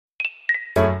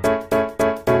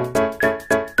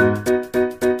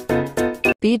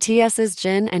BTS's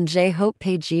Jin and J-Hope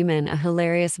paid Jimin a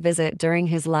hilarious visit during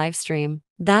his livestream.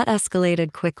 That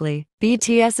escalated quickly.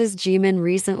 BTS's Jimin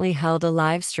recently held a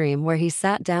livestream where he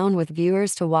sat down with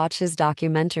viewers to watch his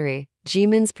documentary,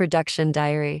 Jimin's Production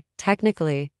Diary.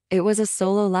 Technically, it was a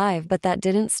solo live, but that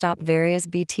didn't stop various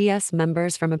BTS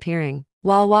members from appearing.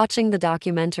 While watching the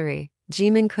documentary,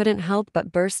 Jimin couldn't help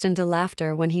but burst into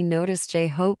laughter when he noticed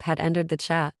J-Hope had entered the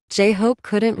chat. J-Hope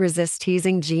couldn't resist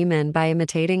teasing Jimin by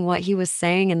imitating what he was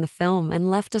saying in the film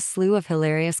and left a slew of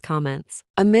hilarious comments.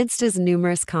 Amidst his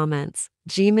numerous comments,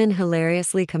 Jimin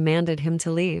hilariously commanded him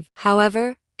to leave.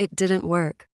 However, it didn't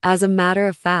work. As a matter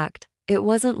of fact, it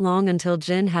wasn't long until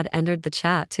Jin had entered the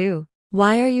chat too.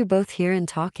 "Why are you both here and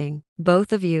talking?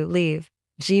 Both of you leave."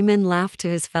 Jimin laughed to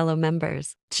his fellow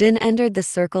members. Jin entered the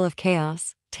circle of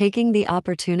chaos, taking the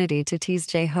opportunity to tease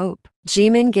J-Hope.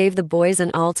 Jimin gave the boys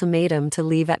an ultimatum to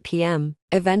leave at PM.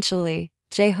 Eventually,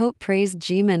 J-Hope praised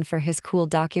Jimin for his cool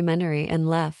documentary and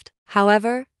left.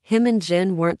 However, him and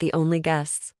Jin weren't the only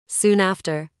guests. Soon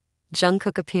after,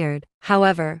 Jungkook appeared.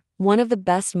 However, one of the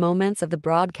best moments of the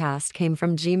broadcast came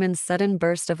from Jimin's sudden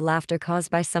burst of laughter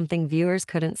caused by something viewers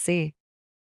couldn't see.